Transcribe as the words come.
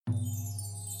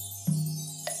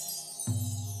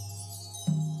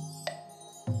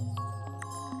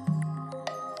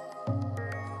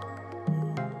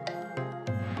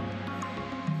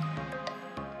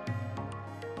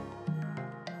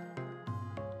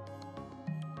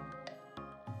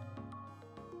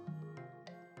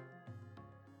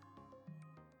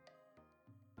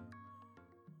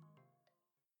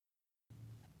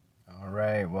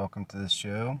welcome to the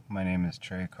show. My name is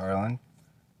Trey Carland,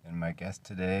 and my guest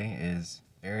today is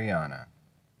Ariana.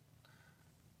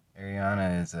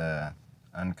 Ariana is a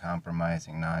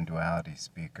uncompromising non-duality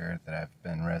speaker that I've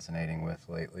been resonating with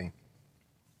lately.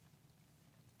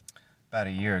 About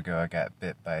a year ago, I got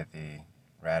bit by the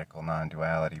radical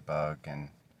non-duality bug, and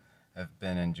I've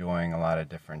been enjoying a lot of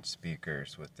different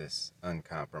speakers with this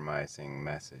uncompromising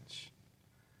message.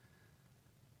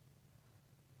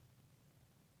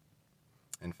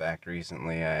 In fact,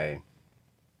 recently I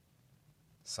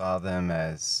saw them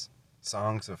as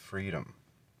songs of freedom.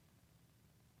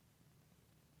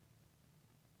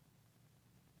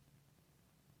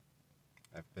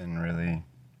 I've been really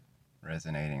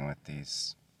resonating with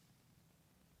these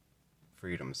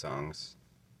freedom songs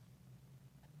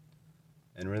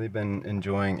and really been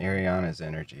enjoying Ariana's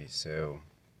energy. So,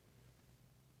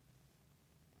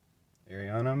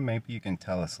 Ariana, maybe you can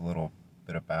tell us a little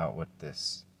bit about what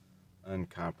this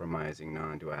uncompromising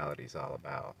non-duality is all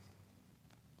about.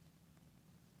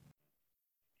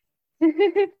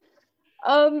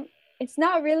 It's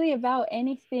not really about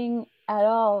anything at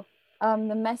all.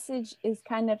 The message is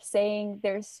kind of saying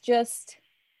there's just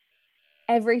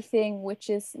everything,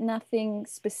 which is nothing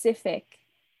specific,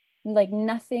 like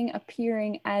nothing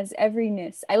appearing as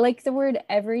everyness. I like the word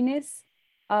everyness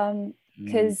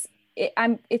because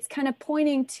it's kind of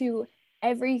pointing to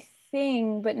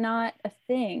everything but not a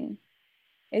thing.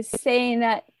 It's saying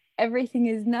that everything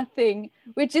is nothing,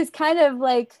 which is kind of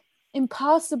like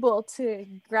impossible to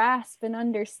grasp and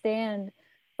understand.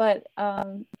 But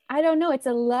I don't know, it's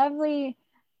a lovely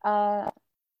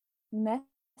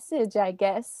message, I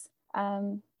guess.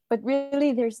 But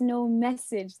really, there's no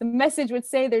message. The message would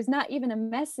say there's not even a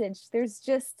message. There's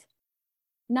just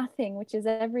nothing, which is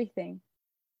everything.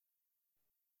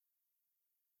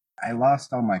 I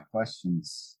lost all my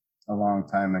questions a long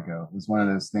time ago. It was one of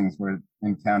those things where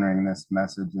encountering this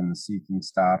message and the seeking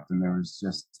stopped, and there was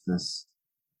just this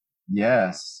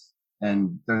yes,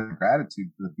 and there's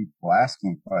gratitude for the people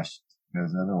asking questions,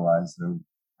 because otherwise there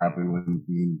probably wouldn't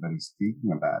be anybody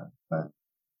speaking about it. But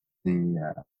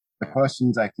the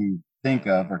questions I can think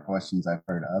of are questions I've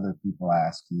heard other people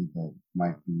ask you that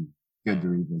might be good to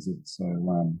revisit. So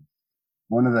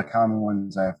one of the common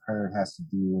ones I've heard has to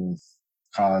do with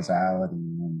causality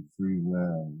and free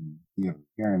will and the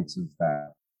appearance of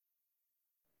that.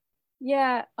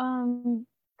 Yeah,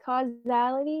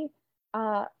 causality.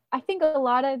 I think a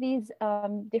lot of these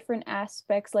different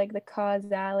aspects, like the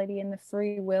causality and the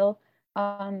free will,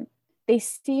 they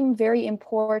seem very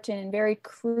important and very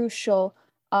crucial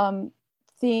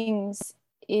things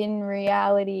in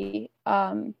reality.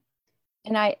 And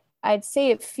I'd say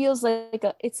it feels like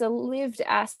it's a lived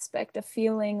aspect of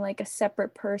feeling like a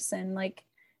separate person. Like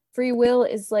free will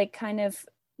is like kind of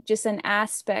just an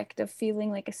aspect of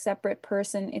feeling like a separate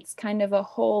person. It's kind of a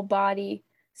whole body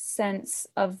sense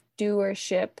of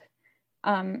doership.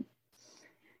 Um,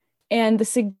 and the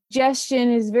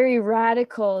suggestion is very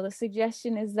radical. The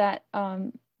suggestion is that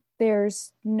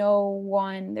there's no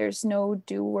one, there's no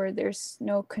doer, there's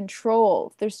no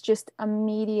control. There's just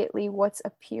immediately what's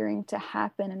appearing to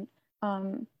happen.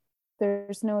 And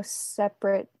there's no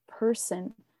separate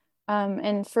person.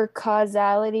 And for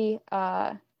causality,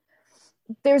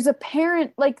 there's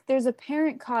apparent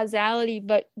causality,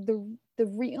 but the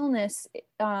realness,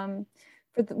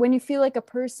 when you feel like a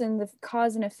person, the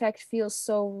cause and effect feels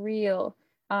so real.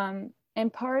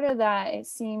 And part of that, it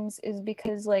seems, is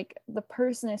because like the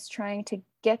person is trying to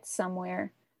get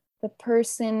somewhere. The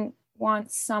person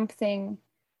wants something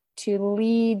to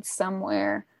lead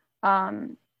somewhere.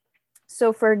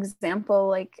 So for example,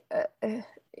 like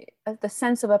the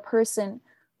sense of a person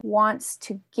wants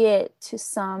to get to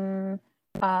some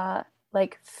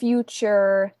like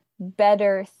future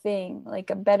better thing, like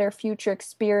a better future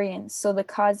experience. So the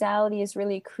causality is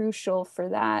really crucial for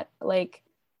that. Like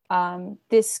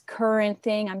this current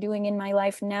thing I'm doing in my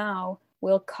life now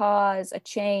will cause a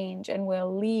change and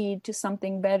will lead to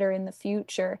something better in the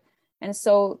future. And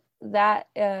so that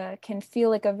can feel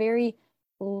like a very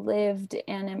lived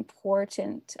and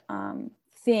important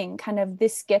thing. Kind of,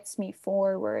 this gets me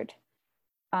forward.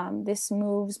 This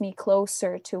moves me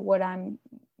closer to what I'm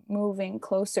moving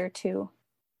closer to.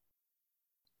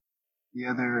 The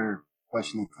other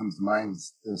question that comes to mind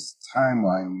is this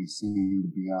timeline we seem to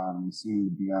be on. We seem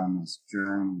to be on this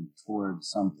journey towards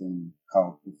something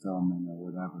called fulfillment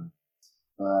or whatever.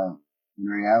 But in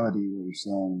reality, what you're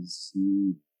saying is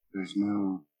there's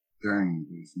no journey,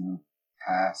 there's no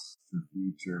past or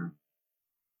future.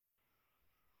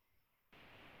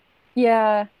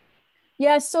 Yeah.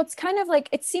 Yeah, so it's kind of like,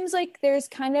 it seems like there's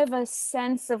kind of a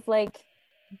sense of like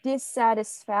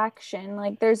dissatisfaction.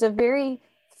 Like there's a very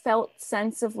felt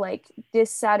sense of like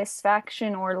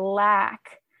dissatisfaction or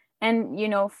lack. And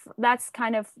that's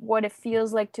kind of what it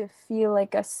feels like to feel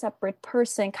like a separate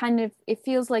person. Kind of, it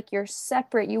feels like you're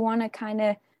separate. You want to kind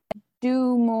of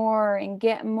do more and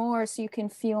get more so you can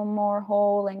feel more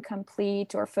whole and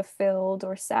complete or fulfilled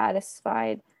or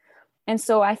satisfied. And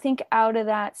so I think out of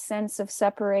that sense of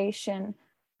separation,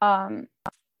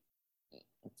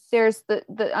 there's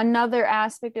the another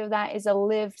aspect of that is a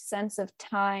lived sense of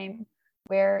time,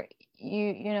 where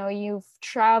you've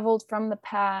traveled from the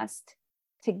past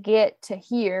to get to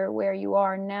here where you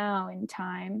are now in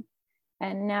time,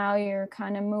 and now you're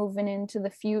kind of moving into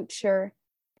the future.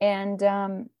 And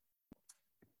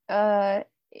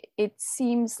it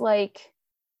seems like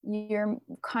you're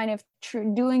kind of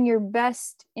doing your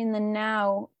best in the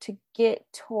now to get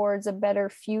towards a better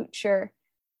future.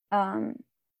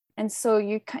 And so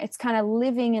it's kind of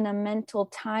living in a mental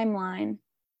timeline.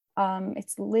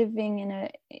 It's living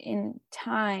in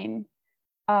time.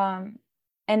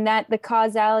 And that the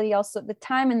causality also, the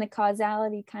time and the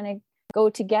causality kind of go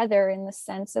together in the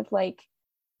sense of like,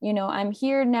 I'm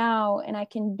here now and I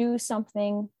can do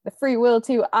something, the free will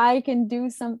too, I can do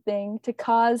something to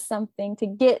cause something to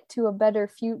get to a better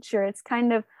future. It's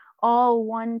kind of all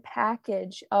one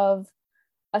package of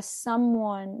a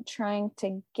someone trying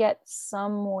to get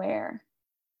somewhere.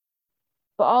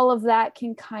 But all of that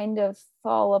can kind of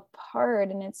fall apart,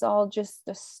 and it's all just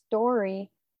a story,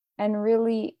 and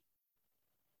really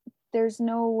there's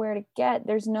nowhere to get.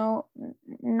 There's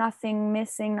nothing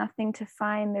missing, nothing to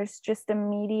find. There's just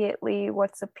immediately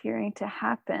what's appearing to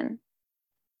happen.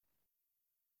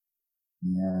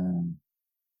 Yeah.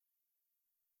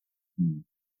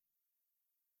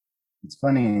 It's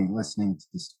funny listening to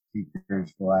the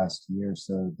speakers the last year.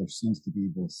 So there seems to be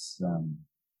this,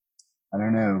 I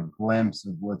don't know, glimpse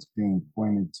of what's being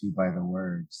pointed to by the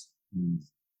words. And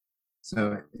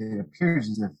so it appears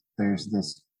as if there's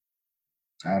this,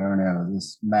 I don't know,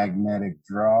 this magnetic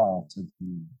draw to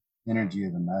the energy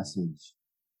of the message.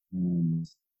 And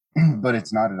but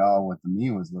it's not at all what the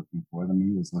me was looking for. The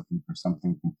me was looking for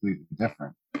something completely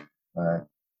different. But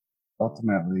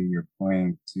ultimately you're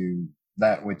pointing to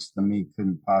that which the me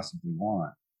couldn't possibly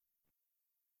want.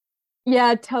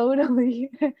 Yeah,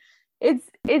 totally.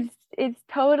 It's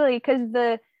totally, because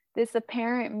this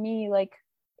apparent me, like,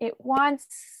 it wants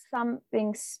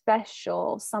something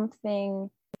special, something,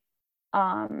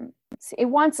 it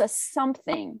wants a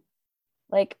something,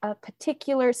 like a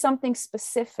particular something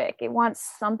specific. It wants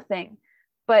something,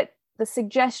 but the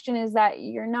suggestion is that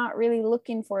you're not really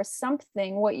looking for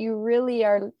something. What you really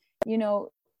are,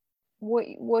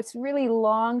 what's really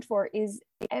longed for is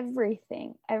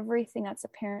everything that's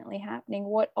apparently happening,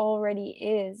 what already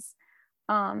is.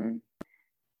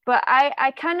 But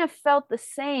I kind of felt the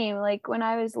same, like when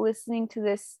I was listening to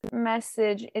this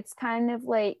message. It's kind of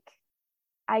like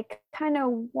I kind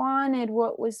of wanted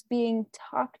what was being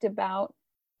talked about,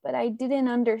 but I didn't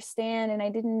understand and I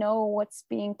didn't know what's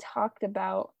being talked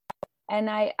about. And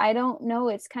I don't know,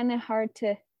 it's kind of hard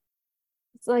to,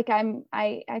 it's like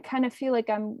I kind of feel like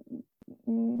I'm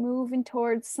moving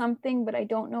towards something, but I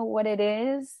don't know what it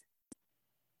is.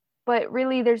 But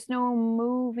really there's no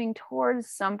moving towards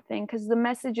something, because the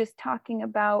message is talking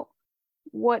about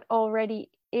what already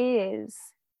is.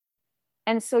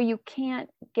 And so you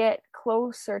can't get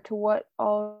closer to what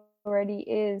already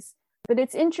is. But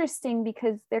it's interesting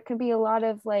because there can be a lot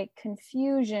of like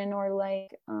confusion, or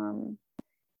like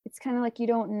it's kind of like you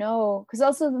don't know, because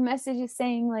also the message is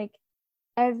saying like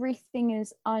everything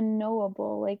is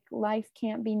unknowable, like life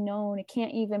can't be known, it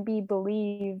can't even be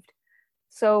believed.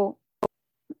 So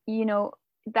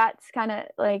that's kind of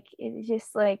like, it's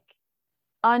just like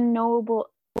unknowable,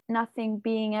 nothing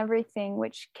being everything,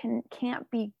 which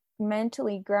can't be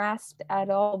mentally grasped at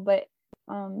all. But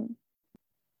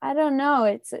I don't know,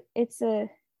 it's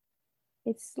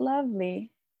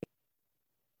lovely.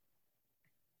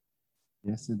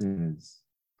 Yes, it is.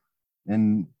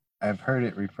 And I've heard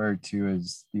it referred to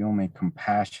as the only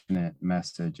compassionate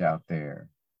message out there.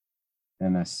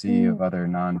 In a sea of other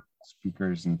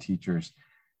non-speakers and teachers,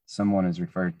 someone has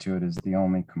referred to it as the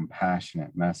only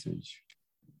compassionate message.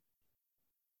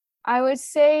 I would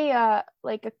say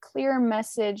like a clear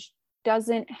message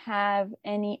doesn't have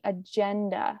any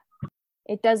agenda.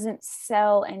 It doesn't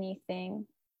sell anything.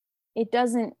 It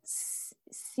doesn't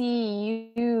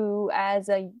see you as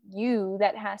a you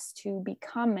that has to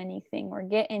become anything or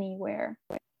get anywhere.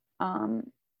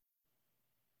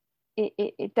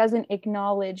 It doesn't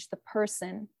acknowledge the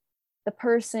person. The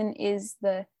person is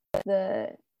the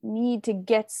need to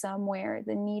get somewhere,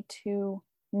 the need to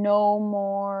know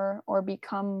more or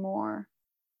become more.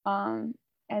 And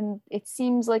and it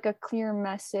seems like a clear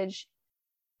message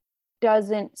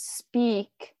doesn't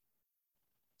speak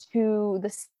to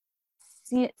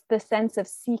the sense of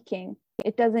seeking.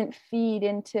 It doesn't feed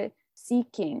into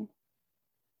seeking,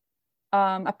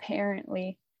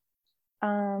 apparently.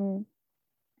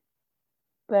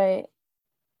 But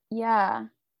yeah,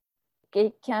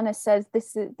 it kind of says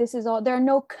this is all. There are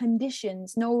no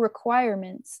conditions, no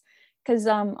requirements, because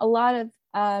a lot of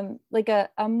like a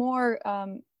more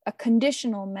a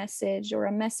conditional message, or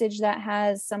a message that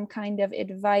has some kind of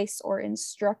advice or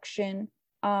instruction,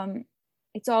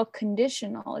 it's all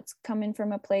conditional. It's coming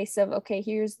from a place of, okay,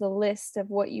 here's the list of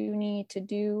what you need to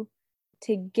do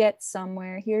to get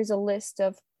somewhere. Here's a list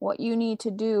of what you need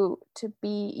to do to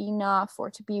be enough or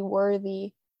to be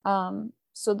worthy.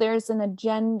 So there's an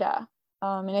agenda.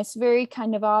 And it's very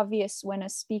kind of obvious when a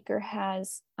speaker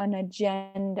has an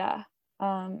agenda.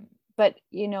 But,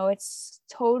 you know, it's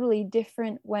totally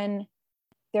different when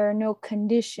there are no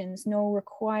conditions, no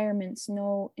requirements,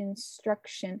 no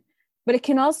instruction. But it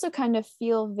can also kind of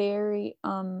feel very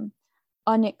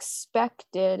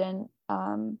unexpected, and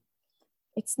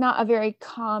it's not a very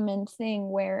common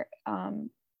thing where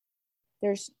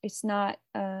it's not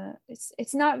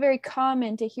very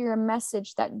common to hear a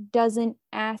message that doesn't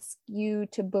ask you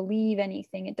to believe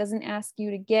anything. It doesn't ask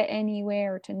you to get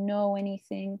anywhere or to know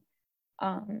anything.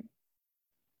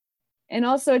 And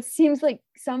also it seems like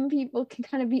some people can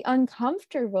kind of be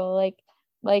uncomfortable,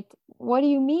 like what do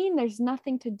you mean there's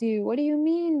nothing to do? What do you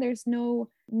mean there's no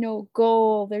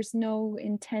goal, there's no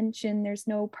intention, there's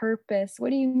no purpose?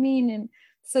 What do you mean? And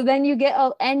so then you get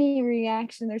any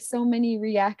reaction. There's so many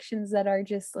reactions that are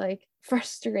just like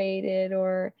frustrated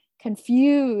or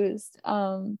confused.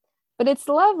 But it's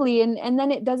lovely, and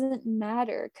then it doesn't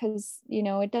matter, because, you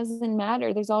know, it doesn't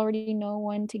matter. There's already no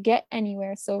one to get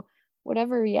anywhere. So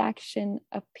whatever reaction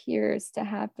appears to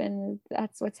happen,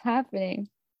 that's what's happening.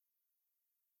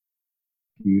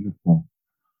 Beautiful.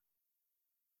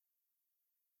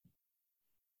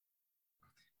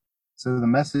 So the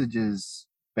message is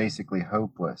basically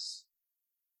hopeless.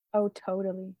 Oh,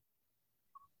 totally.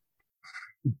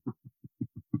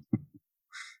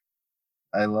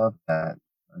 I love that.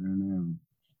 I don't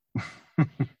know.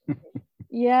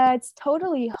 Yeah, it's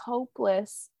totally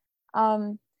hopeless.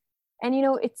 And you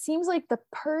know, it seems like the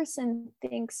person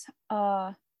thinks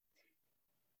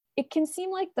it can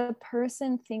seem like the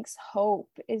person thinks hope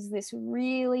is this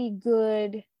really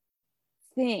good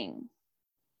thing.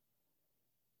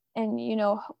 And, you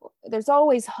know, there's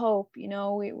always hope. You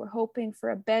know, we're hoping for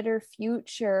a better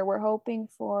future. We're hoping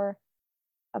for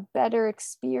a better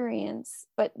experience.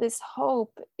 But this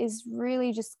hope is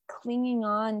really just clinging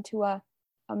on to a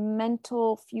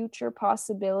mental future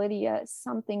possibility, as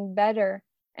something better.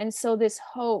 And so this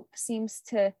hope seems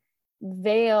to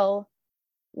veil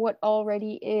what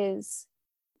already is.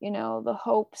 You know, the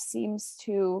hope seems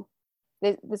to,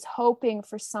 this hoping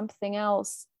for something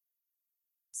else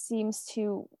seems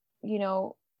to, you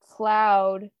know,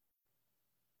 cloud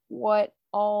what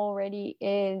already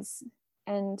is.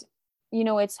 And, you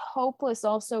know, it's hopeless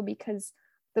also because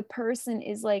the person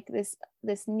is like this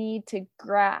need to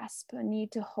grasp, a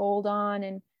need to hold on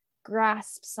and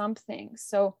grasp something.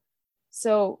 So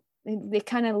it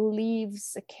kind of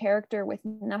leaves a character with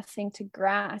nothing to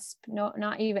grasp,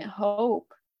 not even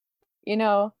hope. You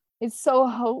know, it's so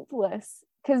hopeless,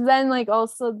 because then, like,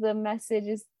 also the message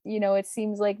is, you know, it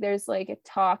seems like there's like a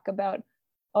talk about,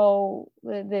 oh,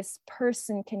 this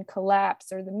person can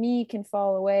collapse, or the me can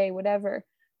fall away, whatever.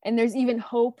 And there's even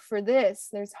hope for this.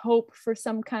 There's hope for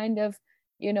some kind of,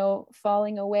 you know,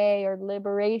 falling away or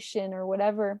liberation or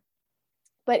whatever.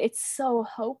 But it's so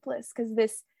hopeless, because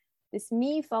this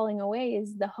me falling away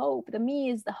is the hope. The me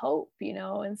is the hope, you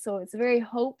know. And so it's very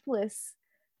hopeless,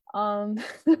 a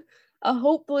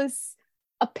hopeless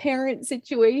apparent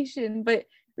situation, but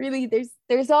really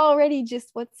there's already just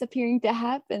what's appearing to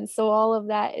happen. So all of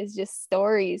that is just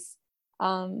stories.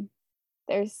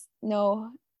 There's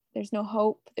no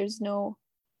hope, there's no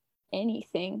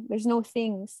anything, there's no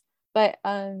things. But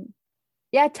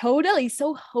yeah, totally,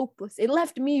 so hopeless. It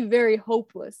left me very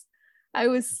hopeless. I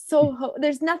was so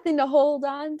there's nothing to hold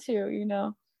on to, you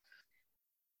know.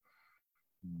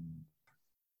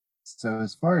 So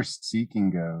as far as seeking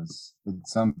goes,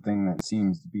 it's something that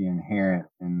seems to be inherent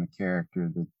in the character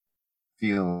that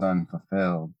feels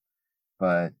unfulfilled,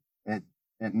 but it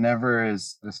never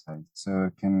is satisfied. So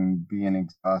it can be an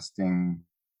exhausting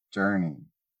journey.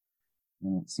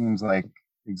 And it seems like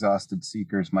exhausted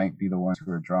seekers might be the ones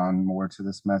who are drawn more to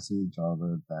this message,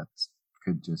 although that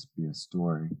could just be a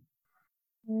story.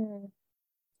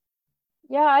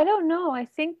 Yeah, I don't know. I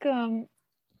think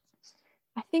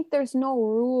there's no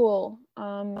rule.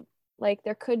 Like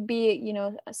there could be,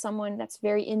 someone that's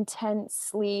very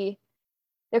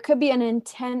there could be an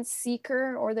intense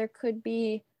seeker, or there could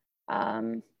be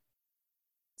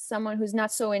someone who's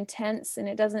not so intense, and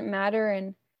it doesn't matter.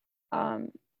 And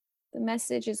the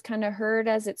message is kind of heard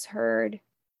as it's heard.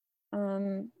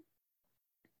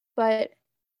 But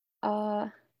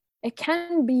it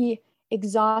can be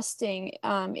exhausting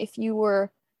if you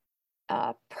were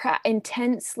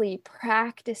intensely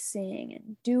practicing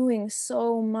and doing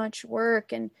so much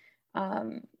work, and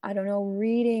I don't know,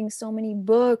 reading so many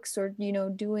books, or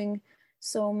doing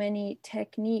so many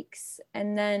techniques,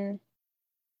 and then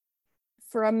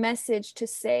for a message to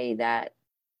say that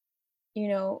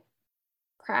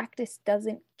practice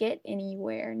doesn't get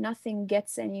anywhere, nothing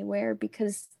gets anywhere,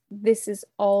 because this is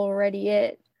already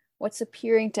it. What's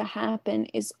appearing to happen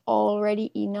is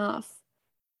already enough.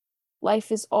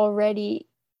 Life is already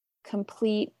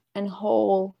complete and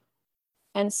whole.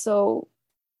 And so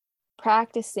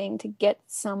practicing to get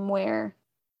somewhere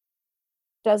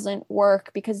doesn't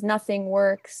work, because nothing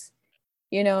works.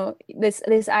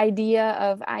 This idea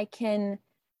of I can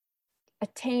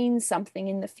attain something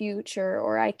in the future,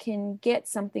 or I can get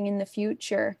something in the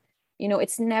future,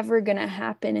 it's never going to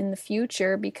happen in the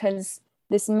future, because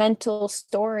this mental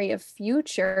story of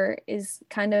future is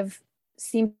kind of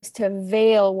seems to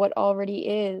veil what already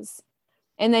is.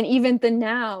 And then even the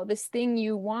now, this thing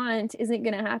you want isn't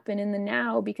going to happen in the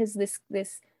now, because this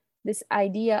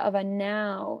idea of a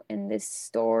now, and this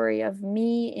story of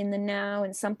me in the now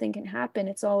and something can happen,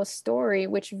 it's all a story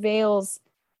which veils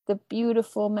the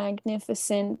beautiful,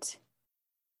 magnificent,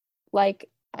 like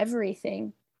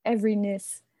everything,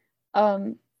 everyness.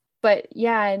 But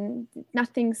yeah, and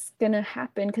nothing's gonna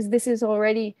happen, because this is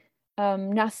already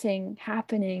nothing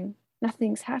happening.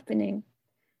 Nothing's happening.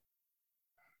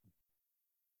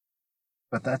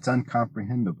 But that's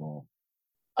uncomprehendable.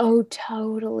 Oh,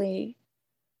 totally.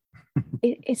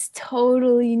 It's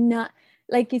totally not,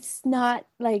 like, it's not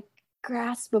like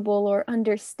graspable or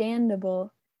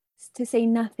understandable to say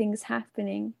nothing's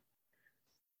happening.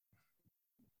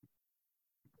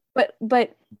 But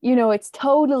it's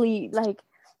totally like,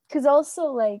 because also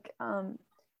like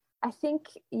I think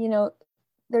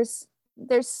there's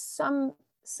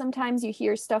sometimes you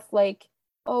hear stuff like,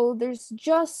 oh, there's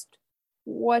just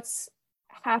what's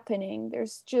happening,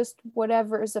 there's just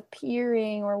whatever is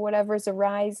appearing or whatever is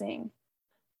arising.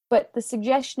 But the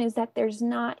suggestion is that there's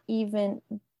not even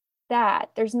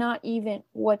that, there's not even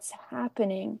what's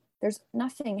happening, there's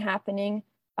nothing happening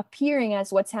appearing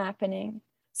as what's happening.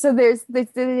 So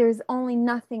there's only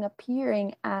nothing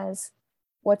appearing as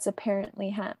what's apparently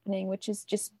happening, which is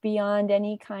just beyond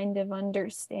any kind of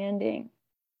understanding.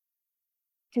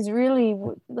 Because really,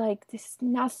 like, this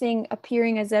nothing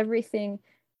appearing as everything,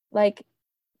 like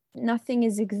nothing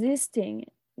is existing,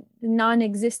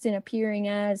 non-existent appearing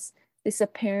as this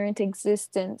apparent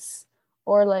existence,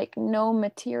 or like no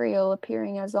material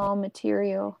appearing as all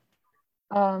material.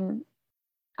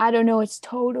 I don't know, it's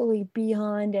totally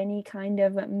beyond any kind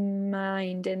of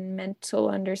mind and mental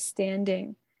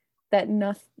understanding that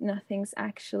nothing's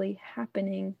actually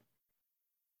happening.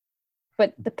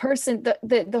 But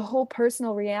the whole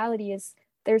personal reality is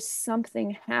there's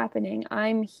something happening.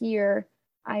 I'm here.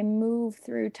 I move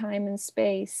through time and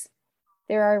space.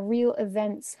 There are real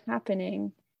events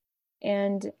happening,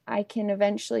 and I can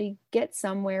eventually get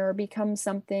somewhere, or become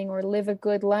something, or live a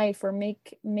good life, or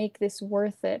make this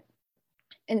worth it.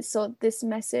 And so this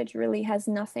message really has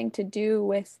nothing to do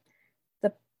with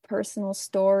the personal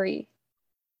story.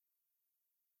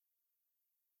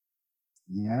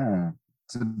 Yeah.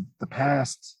 So the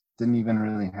past didn't even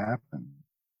really happen.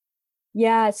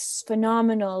 Yeah, it's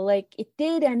phenomenal. Like it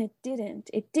did and it didn't.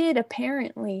 It did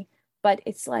apparently, but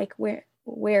it's like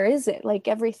where is it? Like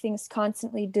everything's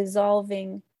constantly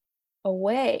dissolving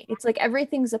away. It's like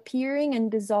everything's appearing and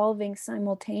dissolving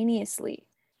simultaneously.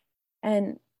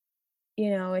 And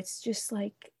it's just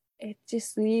like it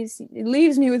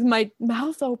leaves me with my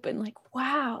mouth open, like,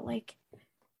 wow, like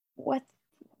what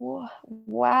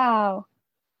wow.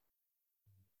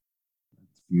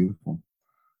 It's beautiful.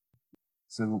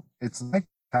 So it's like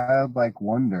childlike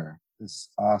wonder, this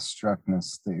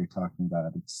awestruckness that you're talking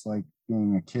about. It's like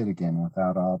being a kid again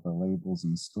without all the labels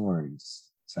and stories,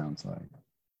 sounds like.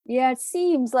 Yeah, it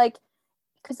seems like,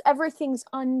 because everything's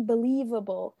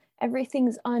unbelievable,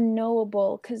 everything's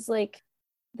unknowable, because like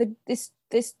this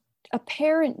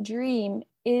apparent dream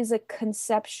is a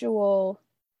conceptual,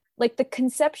 like the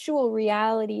conceptual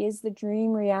reality is the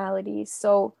dream reality.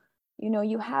 So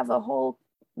you have a whole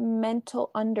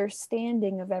mental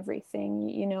understanding of everything.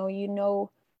 You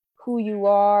know who you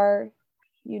are,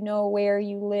 where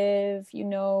you live,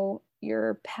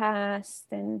 your past,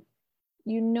 and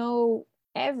you know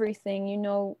everything. You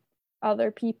know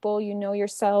other people, you know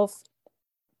yourself,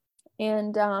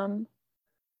 and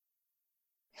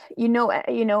you know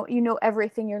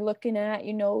everything you're looking at.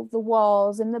 You know the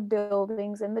walls and the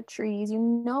buildings and the trees. You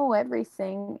know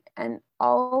everything, and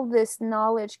all this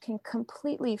knowledge can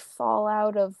completely fall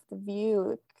out of the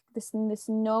view. This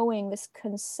knowing, this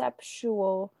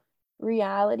conceptual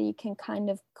reality can kind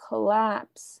of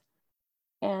collapse,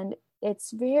 and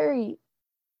it's very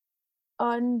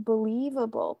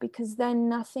unbelievable, because then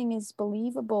nothing is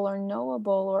believable or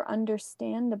knowable or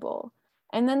understandable.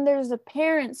 And then there's a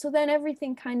parent, so then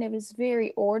everything kind of is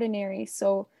very ordinary.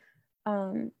 So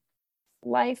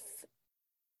life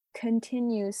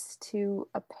continues to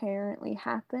apparently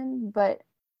happen, but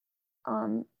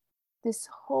this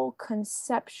whole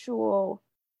conceptual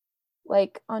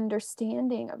like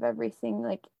understanding of everything,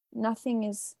 like nothing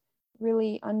is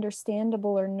really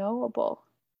understandable or knowable.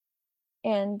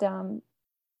 And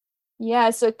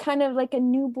yeah, so kind of like a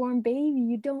newborn baby,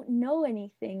 you don't know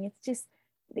anything. It's just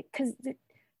because,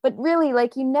 but really,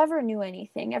 like you never knew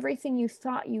anything. Everything you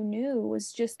thought you knew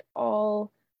was just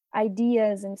all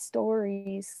ideas and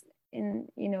stories. In,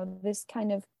 you know, this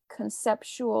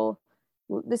conceptual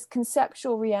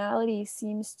reality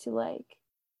seems to like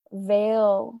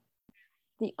veil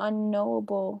the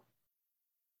unknowable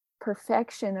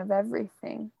perfection of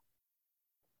everything.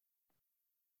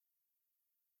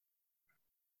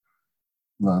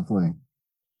 Lovely.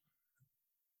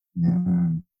 Yeah.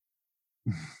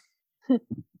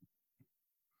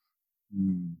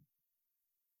 Mm.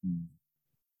 Mm.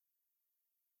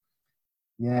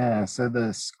 Yeah, so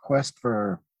this quest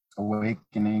for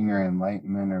awakening or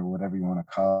enlightenment or whatever you want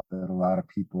to call it that a lot of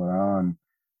people are on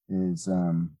is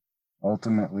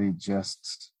ultimately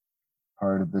just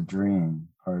part of the dream,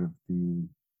 part of the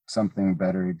something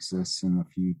better exists in the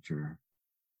future.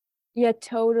 Yeah,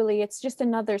 totally. It's just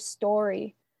another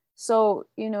story. So,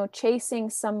 you know, chasing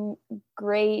some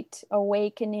great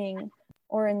awakening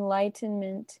or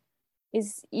enlightenment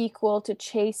is equal to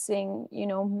chasing, you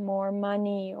know, more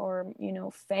money or, you know,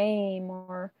 fame,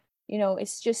 or, you know,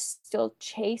 it's just still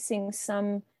chasing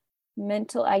some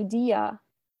mental idea.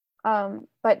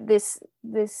 But this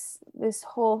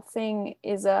whole thing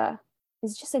is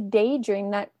just a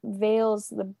daydream that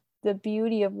veils the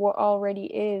beauty of what already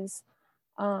is.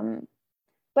 Um,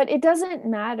 but it doesn't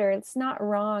matter. It's not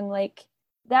wrong. Like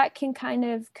that can kind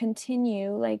of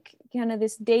continue, like kind of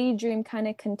this daydream kind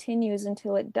of continues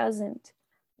until it doesn't.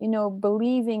 You know,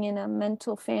 believing in a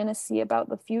mental fantasy about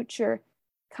the future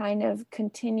kind of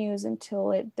continues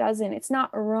until it doesn't. It's not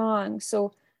wrong.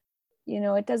 So, you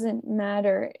know, it doesn't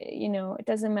matter. You know, it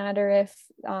doesn't matter if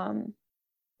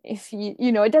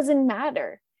you know, it doesn't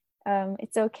matter.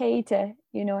 It's okay to,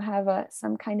 you know, have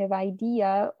some kind of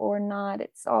idea or not.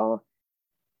 It's all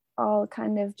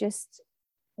kind of just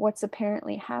what's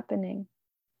apparently happening.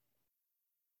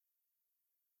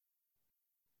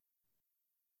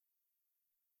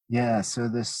 Yeah, so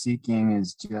this seeking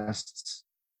is just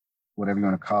whatever you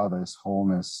want to call this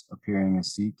wholeness appearing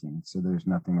as seeking. So there's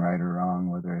nothing right or wrong,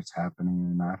 whether it's happening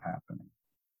or not happening.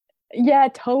 Yeah,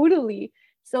 totally.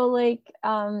 So like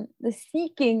the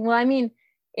seeking, well, I mean,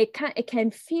 it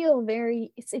can feel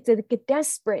very, it's like a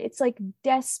desperate, it's like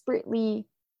desperately,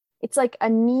 it's like a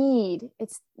need.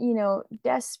 It's, you know,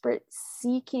 desperate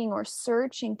seeking or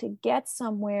searching to get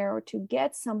somewhere or to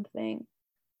get something.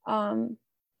 Um,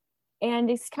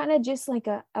 and it's kind of just like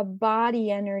a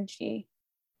body energy.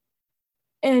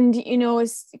 And you know,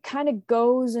 it kind of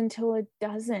goes until it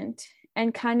doesn't,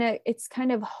 and kind of it's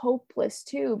kind of hopeless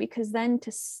too, because then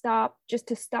to stop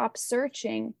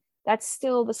searching, that's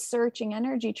still the searching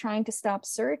energy trying to stop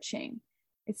searching.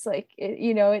 It's like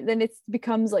you know, then it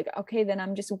becomes like, okay, then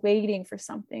I'm just waiting for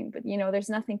something, but you know, there's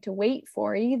nothing to wait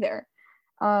for either.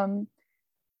 um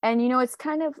and you know, it's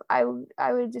kind of, I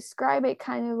would describe it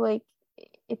kind of like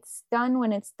it's done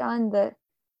when it's done.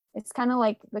 It's kind of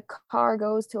like the car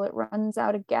goes till it runs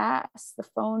out of gas. The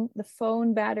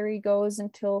phone battery goes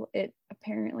until it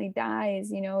apparently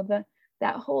dies. You know,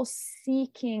 that whole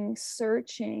seeking,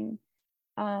 searching,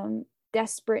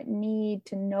 desperate need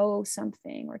to know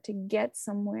something or to get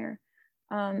somewhere.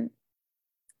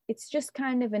 It's just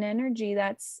kind of an energy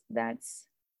that's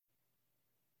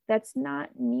not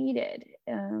needed.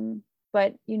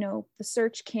 But you know, the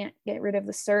search can't get rid of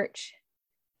the search.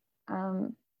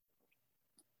 Um,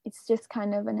 it's just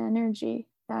kind of an energy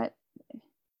that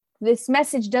this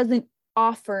message doesn't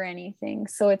offer anything,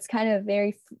 so it's kind of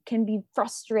very, can be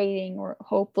frustrating or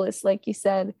hopeless, like you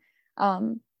said.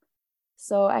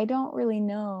 So I don't really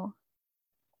know.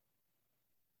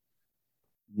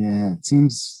 Yeah, it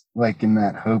seems like in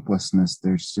that hopelessness,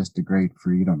 there's just a great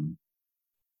freedom.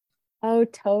 Oh,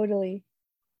 totally. Mm.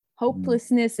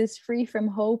 Hopelessness is free from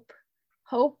hope.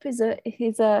 Hope is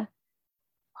a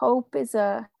hope is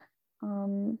a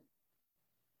um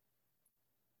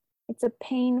it's a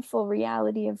painful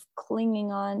reality of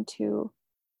clinging on to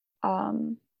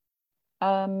um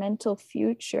a mental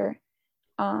future.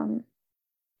 Um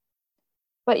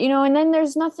but and then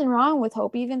there's nothing wrong with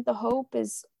hope. Even the hope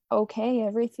is okay.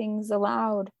 Everything's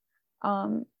allowed.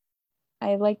 Um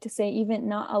I like to say even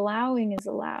not allowing is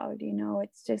allowed.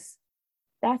 It's just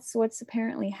that's what's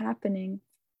apparently happening.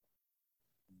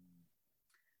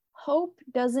 Hope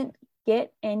doesn't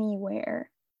get anywhere,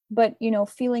 but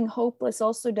feeling hopeless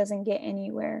also doesn't get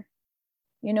anywhere.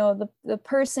 The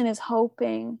person is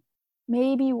hoping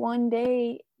maybe one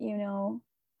day,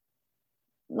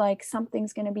 like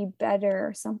something's going to be better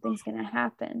or something's going to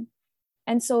happen.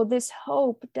 And so this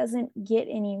hope doesn't get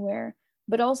anywhere,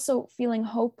 but also feeling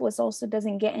hopeless also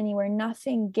doesn't get anywhere.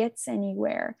 Nothing gets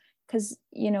anywhere because,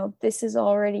 this is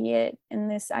already it. And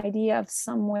this idea of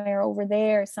somewhere over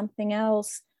there, something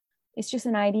else, it's just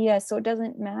an idea. So it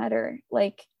doesn't matter.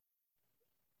 Like,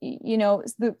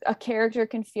 a character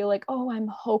can feel like, oh, I'm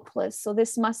hopeless, so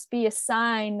this must be a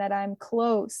sign that I'm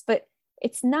close, but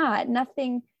it's not.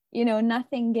 Nothing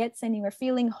gets anywhere.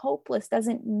 Feeling hopeless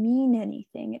doesn't mean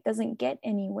anything. It doesn't get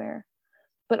anywhere.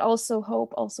 But also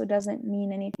hope also doesn't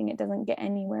mean anything. It doesn't get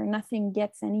anywhere. Nothing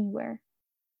gets anywhere.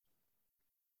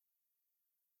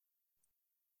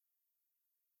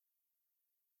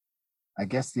 I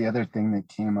guess the other thing that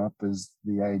came up is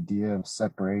the idea of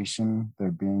separation, there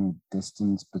being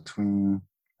distance between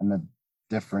and the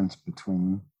difference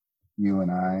between you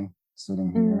and I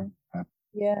sitting here Mm, at a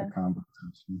yeah,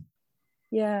 conversation.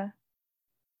 yeah,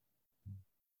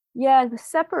 yeah. The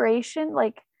separation,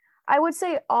 like I would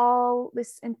say, all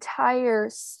this entire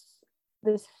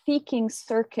this seeking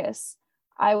circus,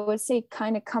 I would say,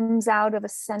 kind of comes out of a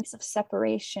sense of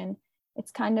separation.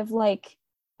 It's kind of like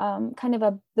kind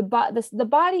of the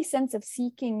body sense of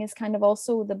seeking is kind of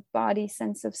also the body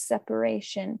sense of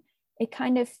separation. It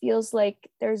kind of feels like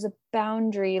there's a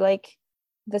boundary, like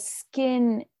the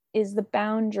skin is the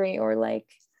boundary, or like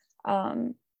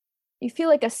um, you feel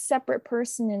like a separate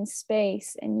person in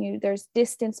space, and there's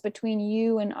distance between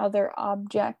you and other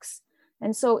objects.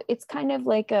 And so it's kind of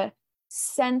like a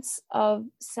sense of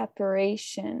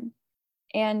separation,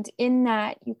 and in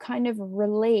that you kind of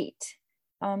relate.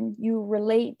 You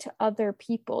relate to other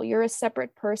people. You're a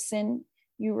separate person,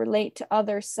 you relate to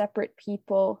other separate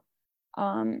people.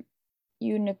 um,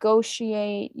 you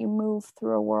negotiate, you move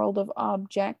through a world of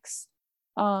objects.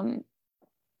 um,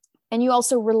 and you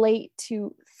also relate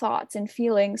to thoughts and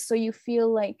feelings, so you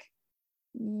feel like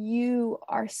you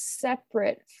are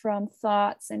separate from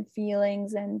thoughts and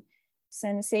feelings and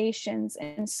sensations.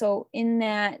 And so in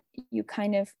that, you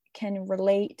kind of can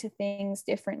relate to things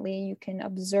differently. You can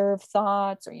observe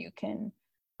thoughts, or you can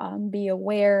be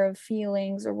aware of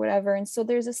feelings or whatever. And so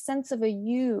there's a sense of a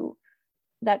you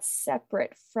that's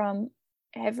separate from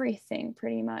everything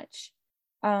pretty much.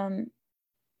 And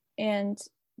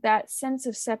that sense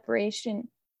of separation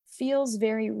feels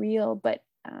very real, but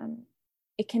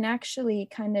it can actually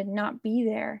kind of not be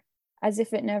there, as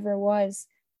if it never was.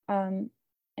 And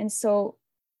so,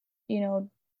 you know,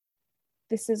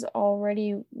 this is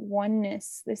already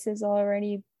oneness, this is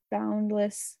already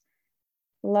boundless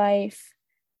life.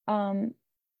 Um,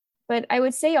 but I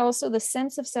would say also the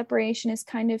sense of separation is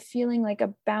kind of feeling like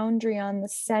a boundary on the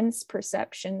sense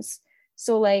perceptions.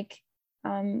 So, like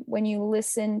when you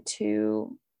listen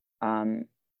to um,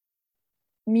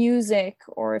 music,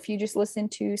 or if you just listen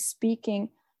to speaking,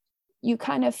 you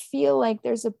kind of feel like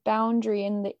there's a boundary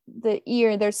in the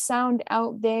ear. There's sound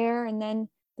out there, and then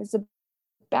there's a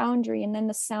boundary, and then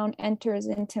the sound enters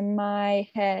into my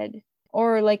head.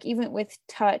 Or like even with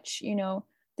touch,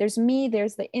 there's me,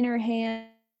 there's the inner hand,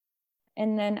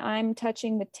 and then I'm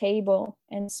touching the table.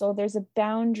 And so there's a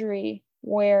boundary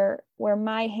where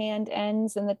my hand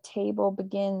ends and the table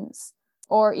begins.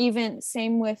 Or even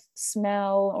same with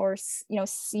smell, or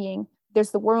seeing.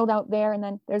 There's the world out there, and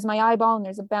then there's my eyeball, and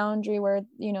there's a boundary where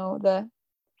the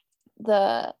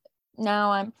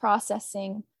now I'm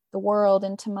processing the world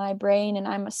into my brain, and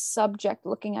I'm a subject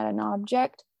looking at an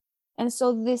object. And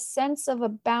so this sense of a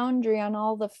boundary on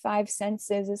all the five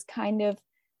senses is kind of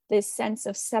this sense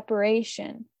of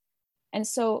separation. And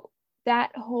so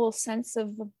that whole sense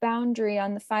of a boundary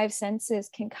on the five senses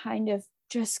can kind of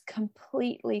just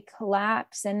completely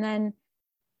collapse. And then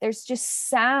there's just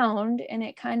sound, and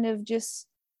it kind of just,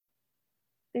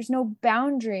 there's no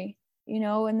boundary,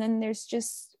 and then there's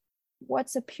just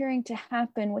what's appearing to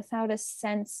happen without a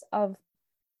sense of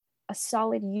a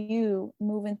solid you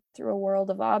moving through a world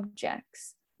of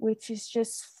objects, which is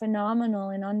just phenomenal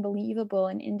and unbelievable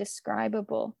and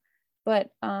indescribable. But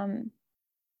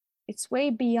it's way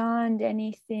beyond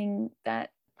anything that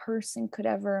person could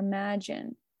ever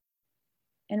imagine.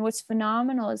 And what's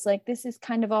phenomenal is like, this is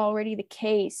kind of already the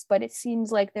case, but it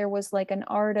seems like there was like an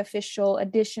artificial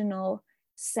additional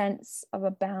sense of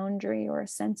a boundary or a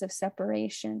sense of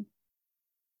separation.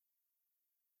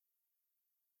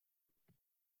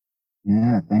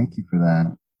 Yeah, thank you for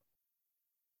that.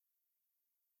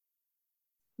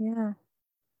 Yeah.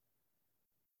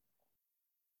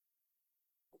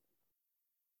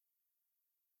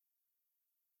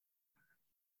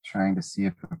 Trying to see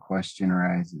if a question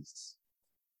arises.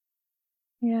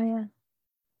 Yeah.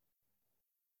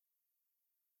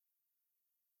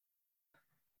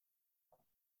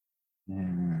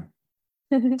 Yeah.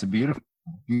 It's a beautiful,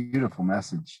 beautiful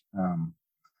message. And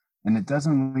it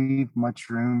doesn't leave much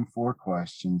room for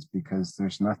questions because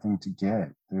there's nothing to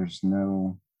get. There's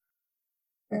no,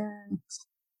 yeah,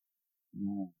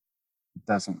 it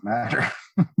doesn't matter.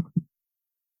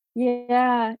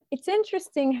 Yeah. It's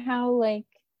interesting how like,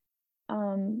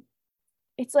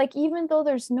 it's like, even though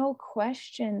there's no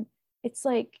question, it's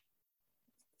like,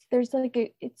 there's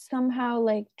like it's somehow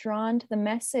like drawn to the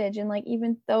message, and like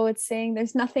even though it's saying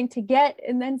there's nothing to get,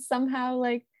 and then somehow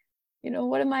like,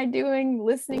 what am I doing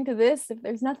listening to this if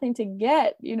there's nothing to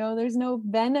get? There's no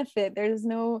benefit, there's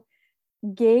no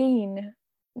gain.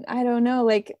 I don't know,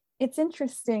 like it's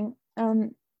interesting. I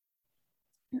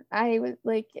was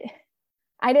like,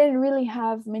 I didn't really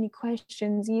have many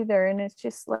questions either, and it's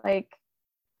just like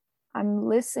I'm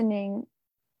listening,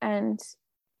 and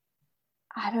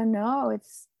I don't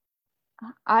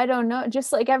know,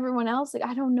 just like everyone else, like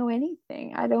I don't know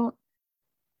anything. I don't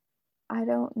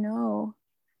know.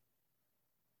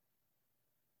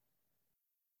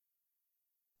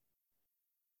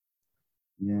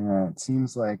 Yeah, it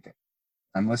seems like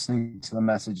I'm listening to the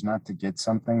message not to get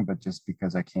something, but just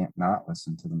because I can't not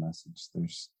listen to the message.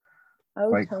 There's Oh,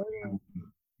 totally.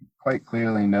 quite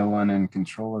clearly no one in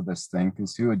control of this thing,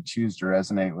 because who would choose to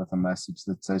resonate with a message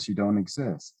that says you don't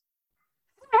exist?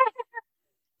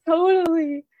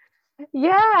 Totally.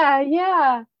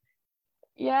 Yeah.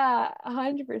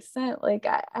 100%. Like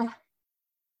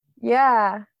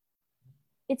yeah,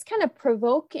 it's kind of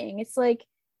provoking. It's like,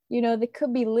 they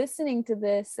could be listening to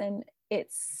this and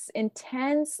it's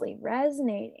intensely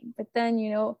resonating, but then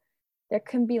there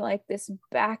can be like this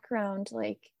background,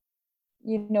 like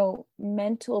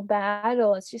mental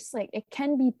battle. It's just like, it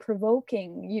can be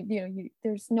provoking.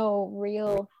 There's no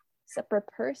real separate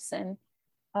person.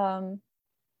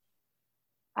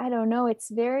 I don't know,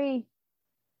 it's very,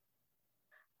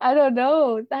 I don't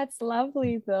know, that's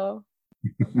lovely though.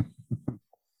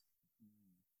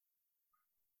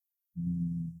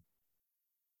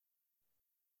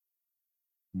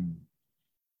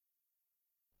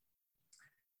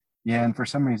 Yeah, and for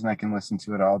some reason I can listen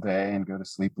to it all day and go to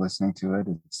sleep listening to it.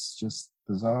 It's just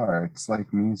bizarre. It's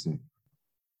like music.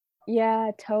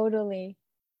 Yeah, totally.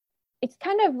 It's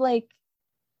kind of like,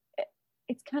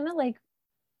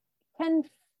 can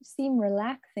seem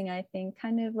relaxing, I think,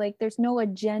 kind of like there's no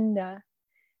agenda,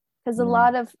 because Yeah.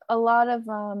 a lot of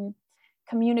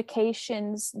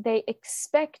communications, they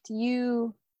expect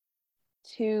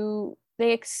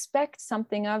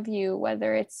something of you,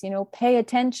 whether it's pay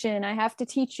attention, I have to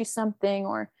teach you something,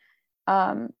 or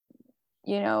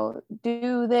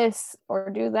do this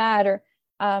or do that, or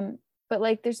but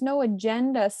like there's no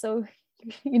agenda. So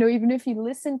even if you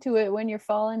listen to it when you're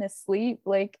falling asleep,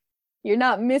 like you're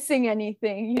not missing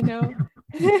anything.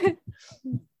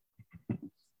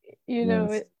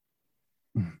 Yes.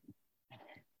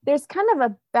 There's kind of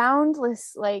a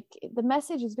boundless, like the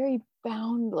message is very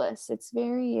boundless. It's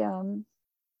very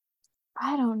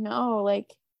I don't know,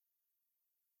 like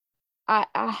I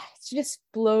it just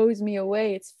blows me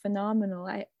away. It's phenomenal.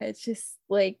 It's just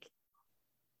like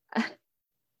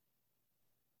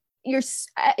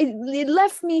it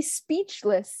left me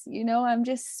speechless. I'm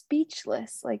just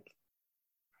speechless. Like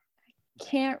I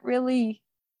can't really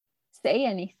say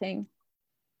anything.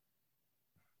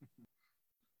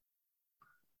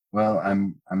 Well,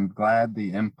 I'm glad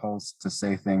the impulse to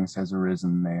say things has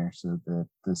arisen there so that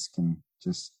this can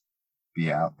just be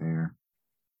out there.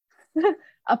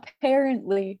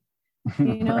 Apparently,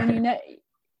 Right. and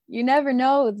you never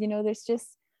know. There's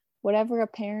just whatever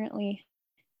apparently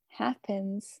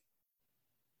happens.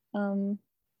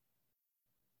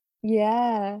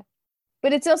 Yeah,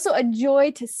 but it's also a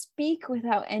joy to speak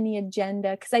without any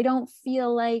agenda, because I don't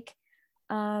feel like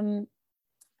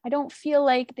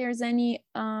there's any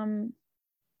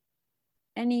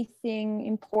anything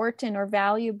important or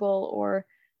valuable, or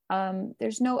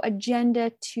there's no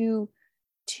agenda to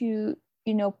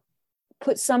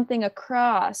put something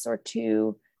across, or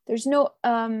there's no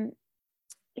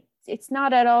it's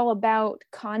not at all about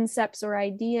concepts or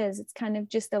ideas. It's kind of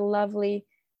just a lovely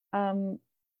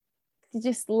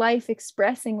just life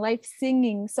expressing, life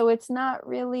singing. So it's not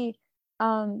really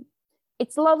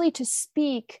it's lovely to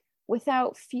speak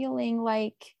without feeling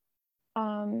like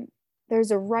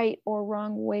there's a right or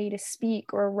wrong way to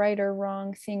speak, or a right or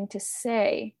wrong thing to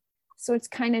say. So it's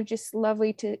kind of just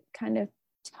lovely to kind of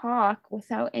talk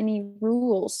without any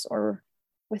rules, or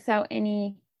without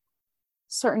any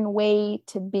certain way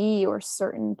to be or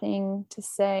certain thing to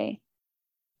say.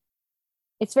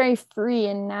 It's very free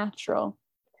and natural.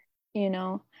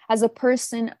 As a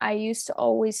person, I used to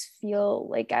always feel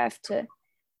like I have to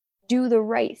do the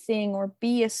right thing, or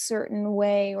be a certain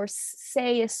way, or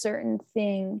say a certain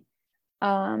thing.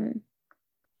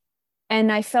 And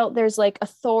I felt there's like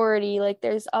authority, like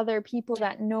there's other people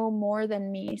that know more than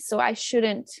me. So I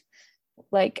shouldn't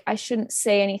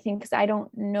say anything, because I don't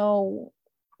know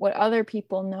what other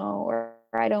people know, or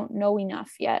I don't know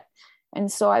enough yet.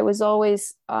 And so I was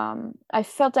always, I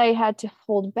felt I had to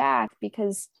hold back,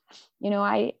 because,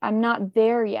 I'm not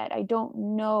there yet. I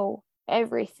don't know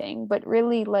everything, but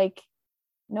really, like,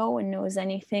 no one knows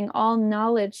anything. All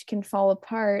knowledge can fall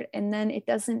apart, and then it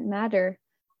doesn't matter.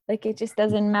 Like, it just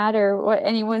doesn't matter what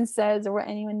anyone says or what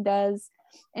anyone does.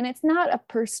 And it's not a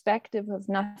perspective of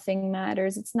nothing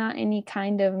matters. It's not any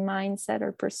kind of mindset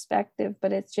or perspective,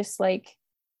 but it's just like,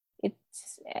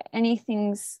 it's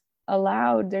anything's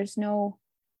allowed. There's no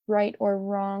right or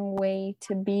wrong way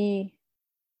to be,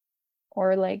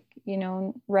 or like,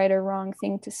 right or wrong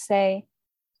thing to say.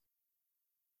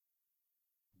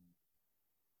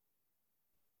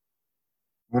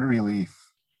 What a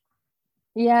relief.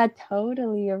 Yeah,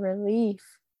 totally a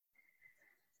relief.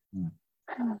 Hmm.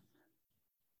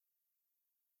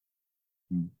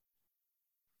 Hmm.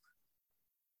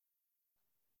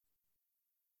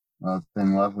 Well, it's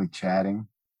been lovely chatting.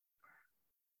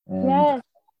 And Yes.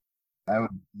 I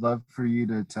would love for you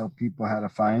to tell people how to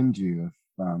find you if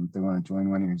they want to join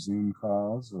one of your Zoom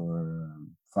calls, or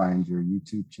find your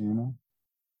YouTube channel.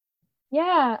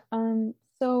 Yeah.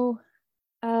 So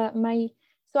I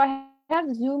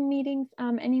have Zoom meetings.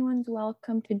 Anyone's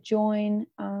welcome to join.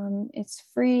 It's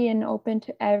free and open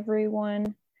to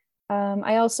everyone.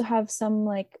 I also have some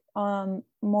like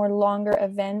more longer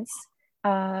events,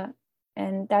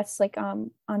 and that's like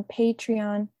on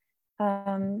Patreon.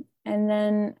 And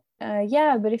then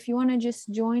but if you want to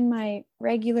just join my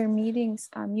regular meetings,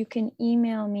 you can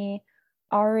email me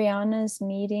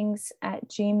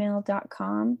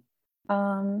arianasmeetings@gmail.com.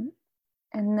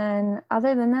 And then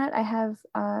other than that, I have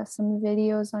some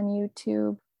videos on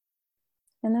YouTube,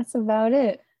 and that's about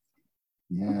it.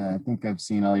 Yeah, I think I've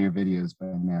seen all your videos by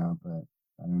now, but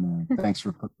I don't know. Thanks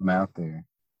for putting them out there.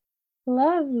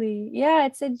 Lovely. Yeah,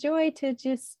 it's a joy to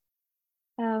just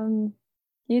you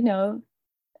know,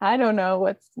 I don't know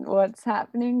what's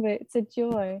happening, but it's a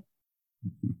joy.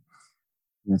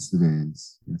 Yes, it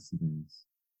is. Yes, it is.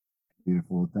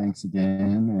 Beautiful. Thanks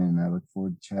again. And I look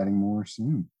forward to chatting more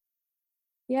soon.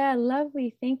 Yeah,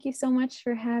 lovely. Thank you so much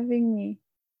for having me.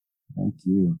 Thank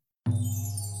you.